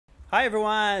Hi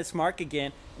everyone, it's Mark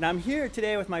again, and I'm here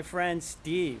today with my friend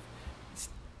Steve.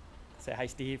 Say hi,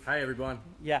 Steve. Hi everyone.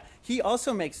 Yeah, he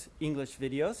also makes English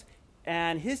videos,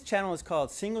 and his channel is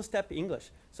called Single Step English.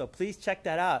 So please check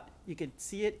that out. You can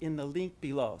see it in the link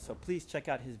below. So please check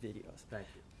out his videos. Thank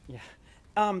you.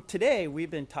 Yeah. Today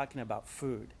we've been talking about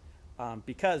food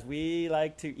because we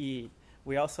like to eat.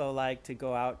 We also like to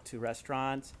go out to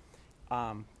restaurants,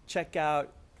 check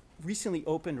out recently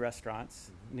opened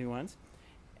restaurants, new ones.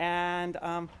 And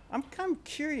I'm kind of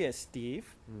curious, Steve,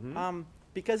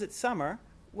 because it's summer,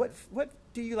 what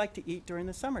do you like to eat during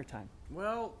the summertime?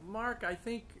 Well, Mark, I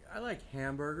think I like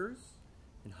hamburgers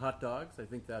and hot dogs. I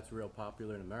think that's real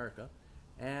popular in America.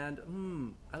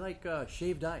 And I like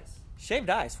shaved ice.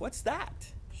 Shaved ice, what's that?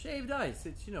 Shaved ice,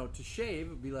 it's, you know, to shave, it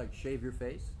would be like shave your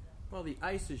face. Well, the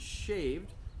ice is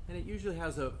shaved, and it usually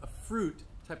has a fruit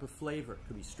type of flavor. It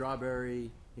could be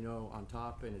strawberry, you know, on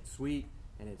top, and it's sweet.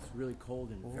 And it's really cold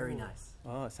and very nice.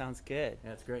 Oh, it sounds good.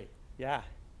 Yeah, it's great. Yeah.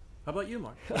 How about you,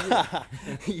 Mark?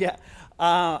 Yeah,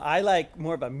 I like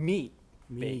more of a meat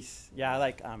base. Yeah, I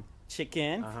like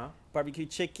chicken, barbecue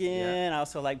chicken. Yeah. I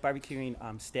also like barbecuing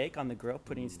steak on the grill,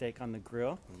 putting steak on the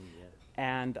grill.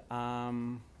 And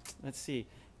let's see,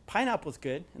 pineapple's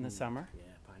good in the summer. Yeah,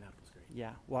 pineapple's great.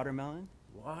 Yeah, watermelon.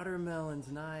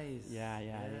 Watermelon's nice. Yeah.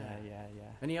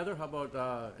 Any other? How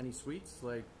about any sweets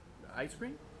like ice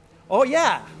cream? Oh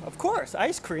yeah, of course,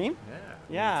 ice cream.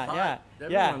 Yeah.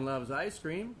 Everyone loves ice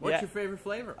cream. What's your favorite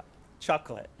flavor?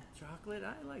 Chocolate. Chocolate?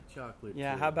 I like chocolate too.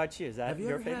 How about you? Is that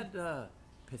your favorite? Have you ever had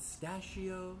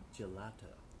pistachio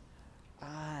gelato?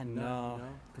 No.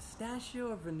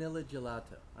 Pistachio or vanilla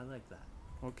gelato? I like that.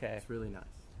 Okay. It's really nice.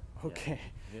 Okay.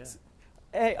 Yeah.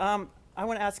 Hey, I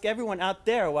want to ask everyone out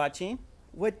there watching,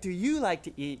 what do you like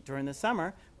to eat during the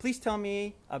summer? Please tell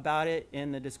me about it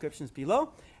in the descriptions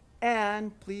below.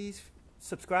 And please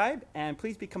subscribe and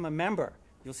please become a member.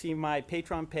 You'll see my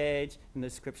Patreon page in the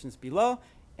descriptions below.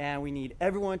 And we need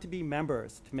everyone to be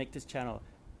members to make this channel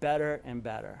better and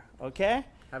better. Okay?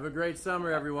 Have a great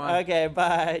summer, everyone. Okay,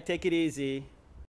 bye. Take it easy.